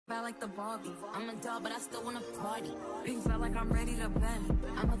like the Barbie. I'm a doll, but I still wanna party. Pink felt like I'm ready to bend.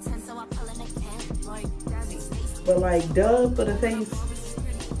 I'm a 10, so I pull in a can. Like Daddy. But like Dove for the face.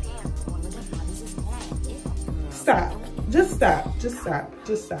 Stop. Just stop. Just stop.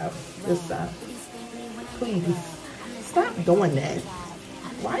 Just stop. Just stop. Please. Stop doing that.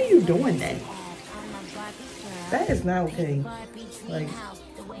 Why are you doing that? That is not okay. Like,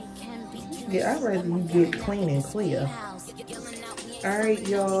 yeah, I'd rather you get clean and clear. Alright,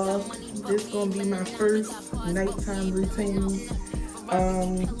 y'all. This is gonna be my first nighttime routine.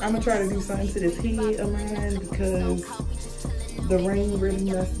 I'm gonna try to do something to this head of mine because the rain really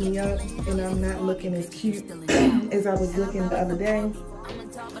messed me up and I'm not looking as cute as I was looking the other day.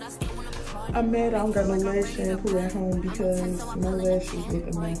 I'm mad I don't got no lash shampoo at home because my lashes look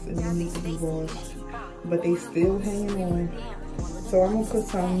a mess and they need to be washed. But they still hanging on. So I'm gonna put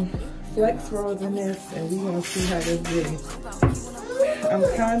some flex rods in this and we're gonna see how this goes. I'm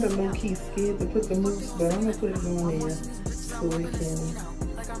kind of low-key scared to put the mousse, but I'm gonna put it on there so it can.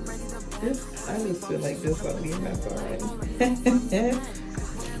 I just feel like this ought to be a mess already.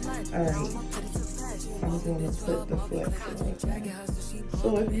 Alright, I'm gonna put the flex rods in. So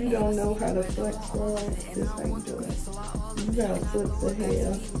if you don't know how to flex rods, this is how you do it. You gotta flip the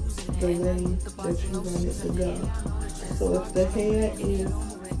hair the way that you want it to go. So if the hair is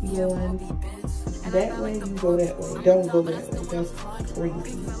going that way, you go that way. Don't go that way. That's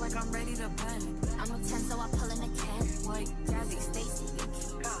crazy.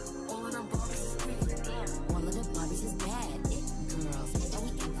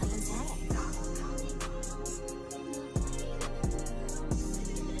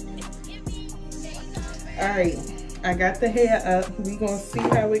 Alright, I got the hair up. We gonna see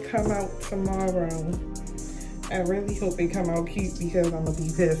how it come out tomorrow. I really hope it come out cute because I'm gonna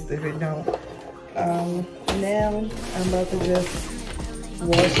be pissed if it don't. Now I'm about to just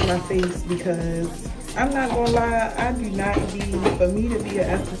wash my face because I'm not gonna lie, I do not be, for me to be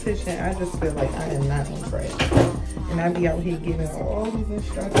an esthetician, I just feel like I am not on track. And I be out here giving all these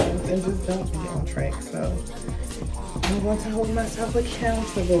instructions and just don't be on track. So I'm going to hold myself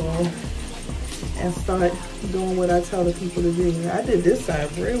accountable and start doing what I tell the people to do. I did this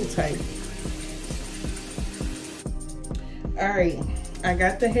side real tight. Alright, I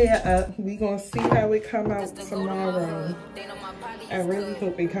got the hair up. We gonna see how it come out tomorrow. I really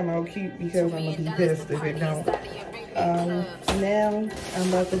hope it come out cute because I'm gonna be pissed if it don't. Now I'm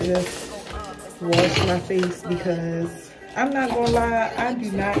about to just wash my face because I'm not gonna lie, I do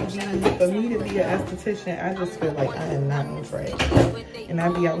not be, for me to be an esthetician, I just feel like I am not on track. And I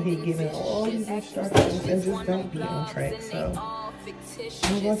be out here giving all these instructions and just don't be on track. So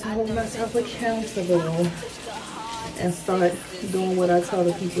I'm going to hold myself accountable and start doing what I tell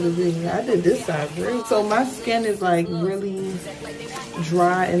the people to do. I did this side real. So my skin is like really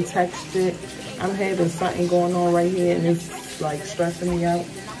dry and textured. I'm having something going on right here and it's like stressing me out.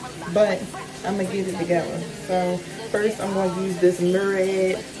 But I'm gonna get it together. So first I'm gonna use this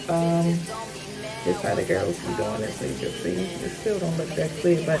Murad. This is how the girls be doing it so you can see. It still don't look that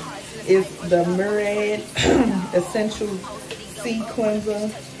clear, but it's the Murad Essential C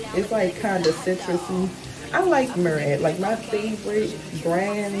Cleanser. It's like kind of citrusy. I like Murad. Like my favorite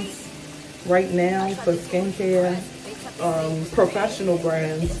brands right now for skincare, professional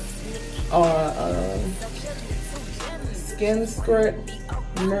brands are Skin Script,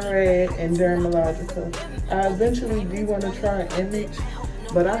 Murad, and Dermalogica. I eventually do want to try Image,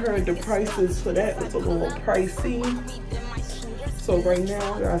 but I heard the prices for that was a little pricey. So right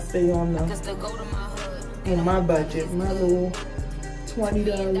now I stay on my budget, my little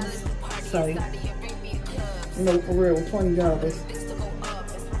 $20 site. No, for real, $20.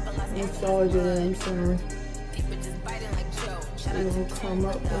 Massage it in, so it'll come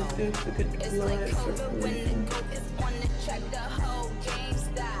up like this to get the blood circulation.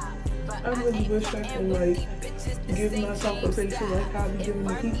 I really wish I could like give myself a facial like I be giving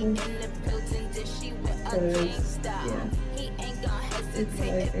the people. Cause yeah, it's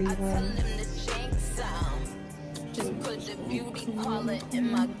like A1.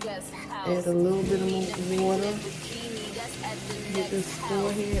 Add a little bit of water. Get this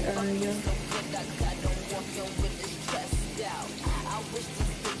forehead area.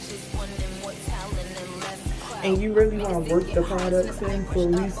 And you really want to work the products in for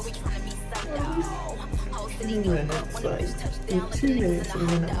at least 2 minutes, like in 2 minutes a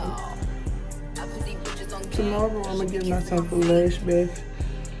minute. Tomorrow I'm gonna give myself a lash bath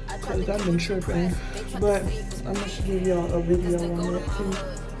because I've been tripping, but I'm gonna give y'all a video on that too.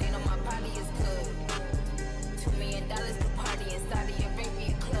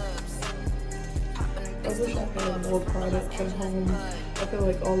 wish I had more products at home. I feel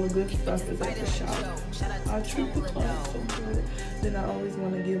like all the good stuff is at the shop. I treat the clients so good. Then I always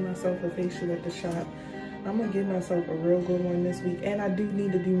want to give myself a facial at the shop. I'm gonna give myself a real good one this week, and I do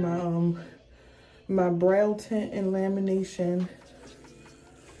need to do my my brow tint and lamination,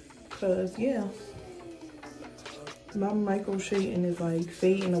 cause yeah, my micro shading is like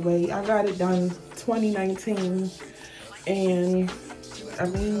fading away. I got it done 2019, and I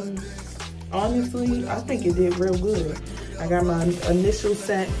mean, honestly, I think it did real good. I got my initial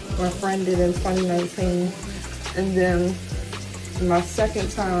set, my friend did in 2019, and then my second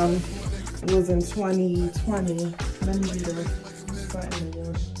time was in 2020. Let me do the front and the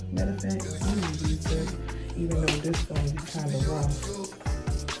wash. Matter of fact, I'm gonna use this, even though this one is kind of rough.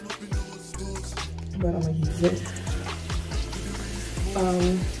 But I'm gonna use it.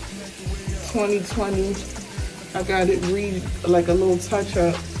 2020, I got it like a little touch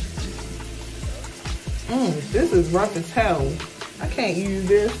up. This is rough as hell. I can't use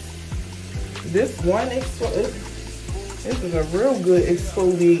this. This one, this is a real good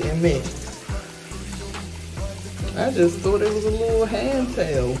exfoliating mix. I just thought it was a little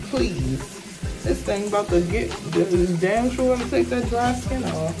handheld, please. This thing about to get damn sure to take that dry skin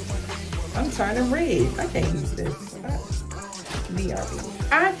off. I'm turning red. I can't use this.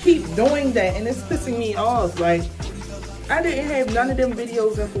 I keep doing that and it's pissing me off. Like, I didn't have none of them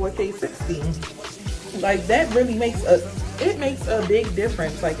videos in 4K 16. Like, that really makes a big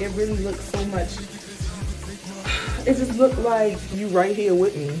difference. Like, it really looks so much. It just looked like you right here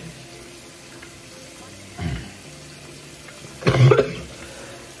with me.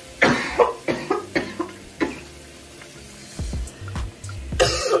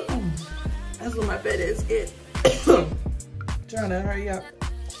 That's what my bed is. Trying to hurry up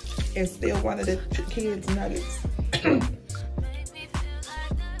and steal one of the kids' nuggets.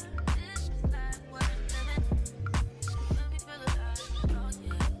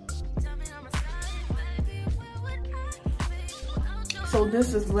 So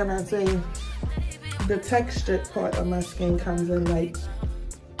this is when I say the textured part of my skin comes in. Like,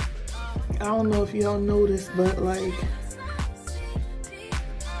 I don't know if y'all noticed, but like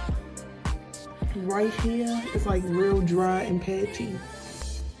right here it's like real dry and patchy.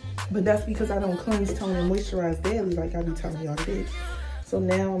 But that's because I don't cleanse, tone, and moisturize daily like I be telling y'all to do. So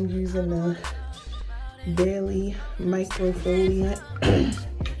now I'm using the Daily Microfoliant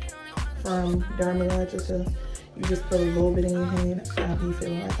from Dermalogica. You just put a little bit in your hand. I be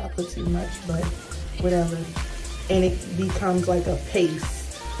feeling like I put too much, but whatever. And it becomes like a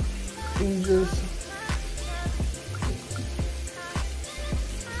paste. You just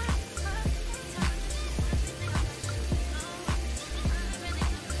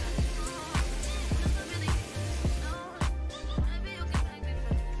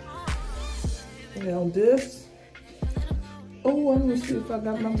now this. Oh, I'm gonna see if I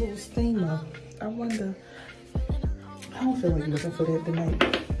got my little steamer. I wonder. I don't feel like looking for that tonight,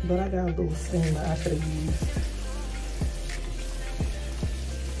 but I got a little steamer I could have used.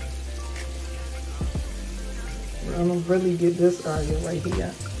 I'm gonna really get this area right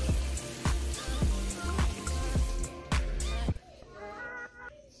here.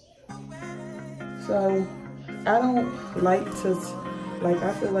 So I don't like to, like,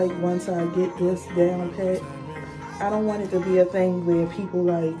 I feel like once I get this down pat, I don't want it to be a thing where people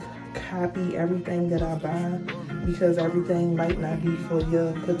like copy everything that I buy, because everything might not be for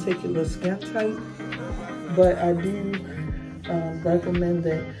your particular skin type. But I do recommend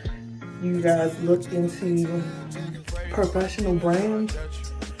that you guys look into professional brands,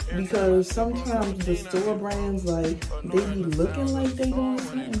 because sometimes the store brands, like, they be looking like they doing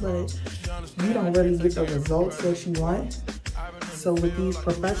something, but you don't really get the results that you want. So with these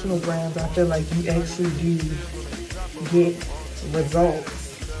professional brands, I feel like you actually do get results,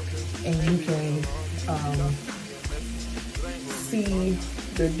 and you can see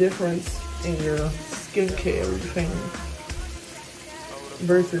the difference in your skincare routine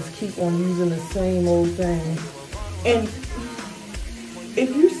versus keep on using the same old thing. And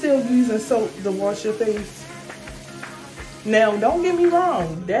if you still using soap to wash your face, now don't get me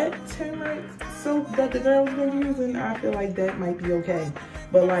wrong, that turmeric soap that the girls been using, I feel like that might be okay.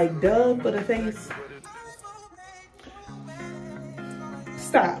 But like Dove for the face,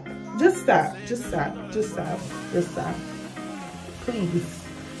 stop. Just stop. Just stop. Just stop. Just stop. Please.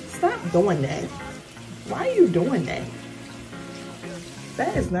 Stop doing that. Why are you doing that?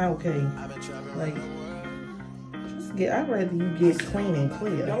 That is not okay. Like, just get, I'd rather you get clean and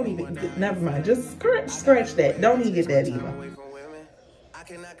clear. Don't even, never mind. Just scratch that. Don't even get that either. I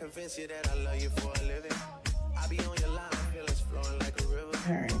cannot convince you that I love you for a living. I be on your line, feelings flowing like a river.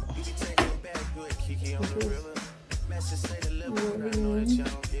 Alright.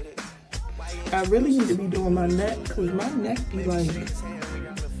 I really need to be doing my neck because my neck be like,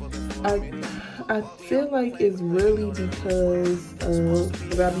 I feel like it's really because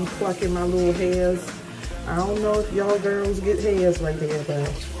I be plucking my little hairs. I don't know if y'all girls get hairs right there, but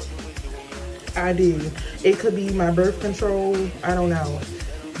I do. It could be my birth control, I don't know.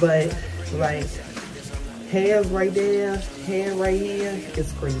 But like hairs right there, hair right here,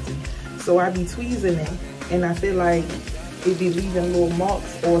 it's crazy. So I be tweezing it and I feel like it be leaving little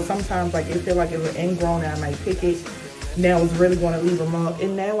marks, or sometimes like it feel like it's an ingrown and I might pick it. Now it's really going to leave a mark,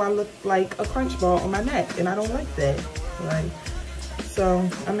 and now I look like a crunch ball on my neck, and I don't like that. Right? So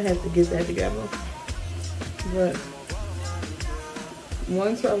I'm gonna have to get that together. But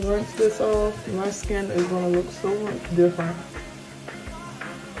once I rinse this off, my skin is gonna look so much different.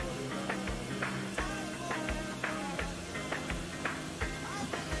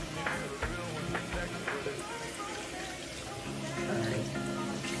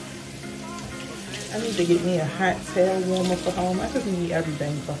 I need to get me a hot tail warmer for home. I just need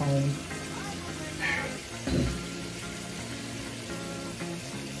everything for home.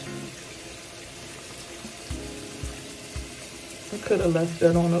 I could have left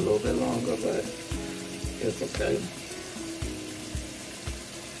that on a little bit longer, but it's okay.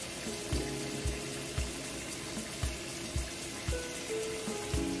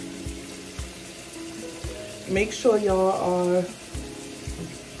 Make sure y'all are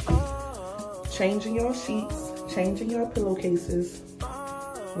changing your sheets, changing your pillowcases,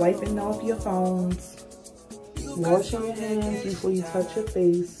 wiping off your phones, washing your hands before you touch your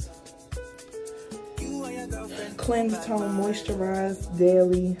face, cleanse, tone, moisturize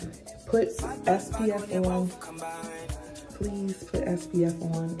daily, put SPF on. Please put SPF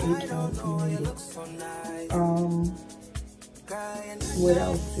on. It counts, you need it. What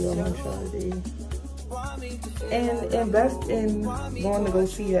else do I want y'all to do? And invest in going to go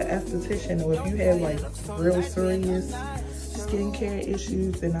see an esthetician, or if you have like real serious skincare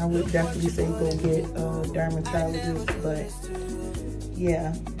issues, then I would definitely say go get a dermatologist. But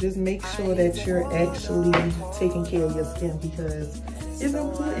yeah, just make sure that you're actually taking care of your skin, because it's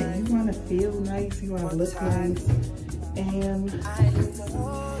important. You want to feel nice, you want to look nice, and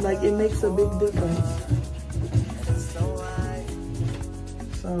like it makes a big difference.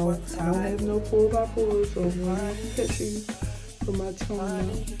 So I don't have no 4x4, so I'm going to catch you for my tone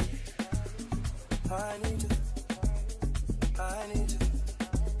now.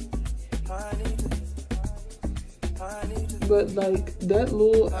 But like that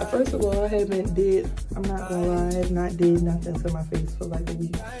little, first of all, I'm not gonna lie, I have not did nothing to my face for like a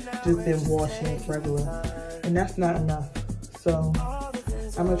week. Just been washing it regular, and that's not enough. So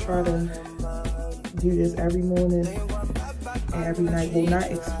I'm gonna try to do this every morning and every night. Well, not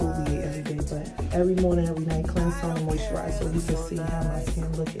exfoliate every day, but every morning, every night, cleanse, tone, and moisturize, so you can see how my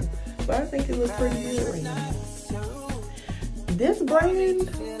skin looking. But I think it looks pretty good right now. This brand,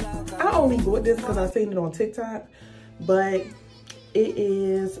 I only bought this because I seen it on TikTok, but it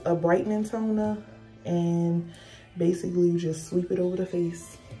is a brightening toner, and basically you just sweep it over the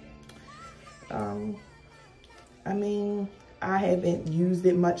face. I mean, I haven't used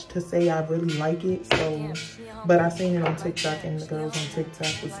it much to say I really like it, so, but I seen it on TikTok, and the girls on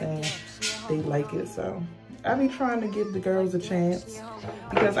TikTok were saying they like it, so I be trying to give the girls a chance,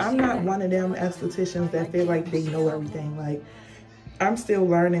 because I'm not one of them estheticians that feel like they know everything. Like, I'm still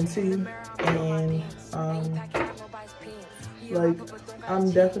learning too, and like,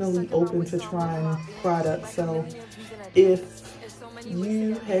 I'm definitely open to trying products. So if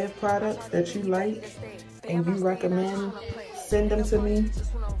you have products that you like and you recommend, send them to me.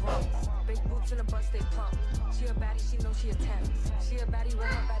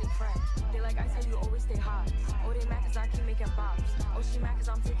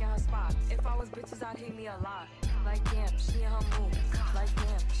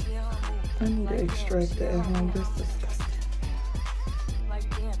 I need to extract that at home. That's disgusting. Like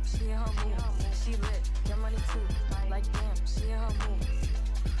damn, she in her mood. She lit, get money too. Like damn, she in her mood.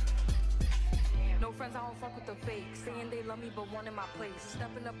 No friends, I don't fuck with the fake. Saying they love me, but one in my place.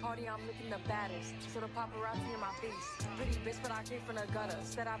 Step in the party, I'm looking the baddest. So the paparazzi in my face. Pretty bitch, but I came from the gutter.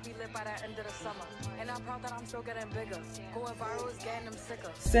 Said I'd be lit by the end of the summer. And I'm proud that I'm still getting bigger. Going viral is getting them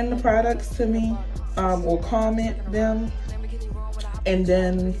sicker. Send the products to me, or comment them, and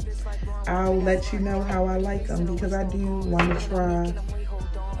then I'll let you know how I like them, because I do want to try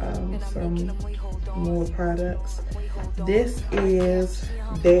some more products. This is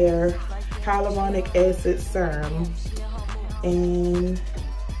their Hyaluronic Acid Serum, and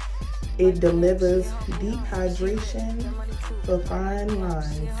it delivers deep hydration for fine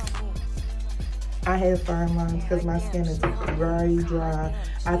lines. I have fine lines because my skin is very dry.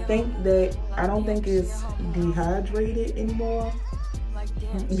 I don't think it's dehydrated anymore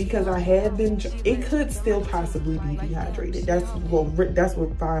because I have been, it could still possibly be dehydrated. That's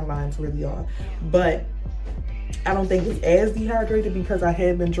what fine lines really are. But I don't think it's as dehydrated because I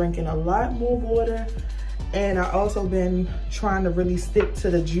have been drinking a lot more water, and I also been trying to really stick to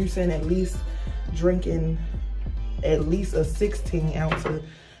the juicing, at least drinking at least a 16 ounce of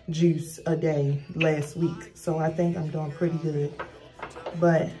juice a day last week. So I think I'm doing pretty good.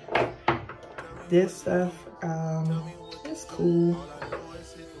 But this stuff, it's cool.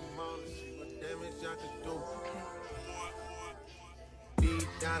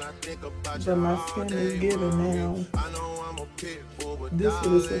 But my skin is giving now. This is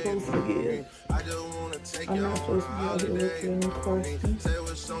what it's supposed to give. I'm not supposed to be out here looking crusty.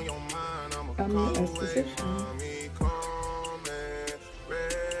 I'm an esthetician.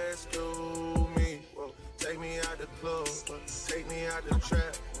 Take me out the club, take me out the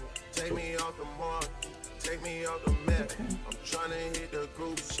trap, take me off the mark, take me off the map. I'm trying to hit the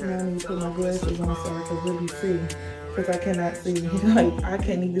group chat. Now I need to put my glasses on so I can really see. Because I cannot see, like, I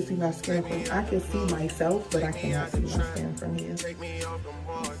can't even see my skin from, I can see myself, but I cannot see my skin from here. Take me off the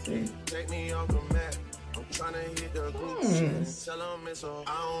mark, take me off the map. I'm trying to hit the group chat. Tell them it's all. I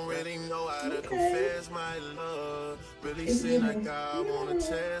don't really know how to confess my love. Really seem like I want to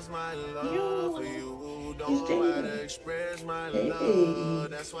test my love for you. Don't know how to express my love.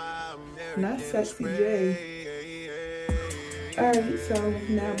 That's why I'm married. Not Sexy J. Alright, so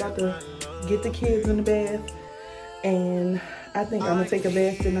now I'm about to get the kids in the bath. And I think I'm gonna take a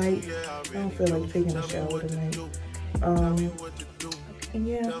bath tonight. I don't feel like taking a shower tonight. And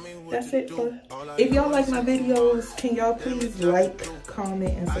yeah, that's it for. If y'all like my videos, can y'all please like,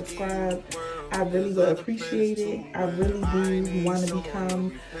 comment, and subscribe? I really would appreciate it. I really do want to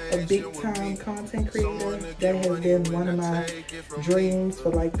become a big time content creator. That has been one of my dreams for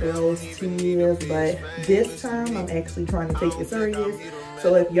like the last 2 years. But this time I'm actually trying to take it serious.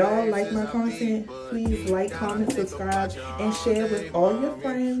 So if y'all like my content, please like, comment, subscribe, and share with all your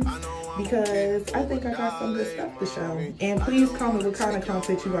friends, because I think I got some good stuff to show. And please comment what kind of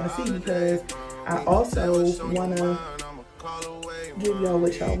content you want to see, because I also want to give y'all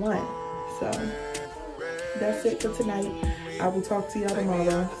what y'all want. So that's it for tonight. I will talk to y'all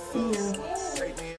tomorrow. See ya.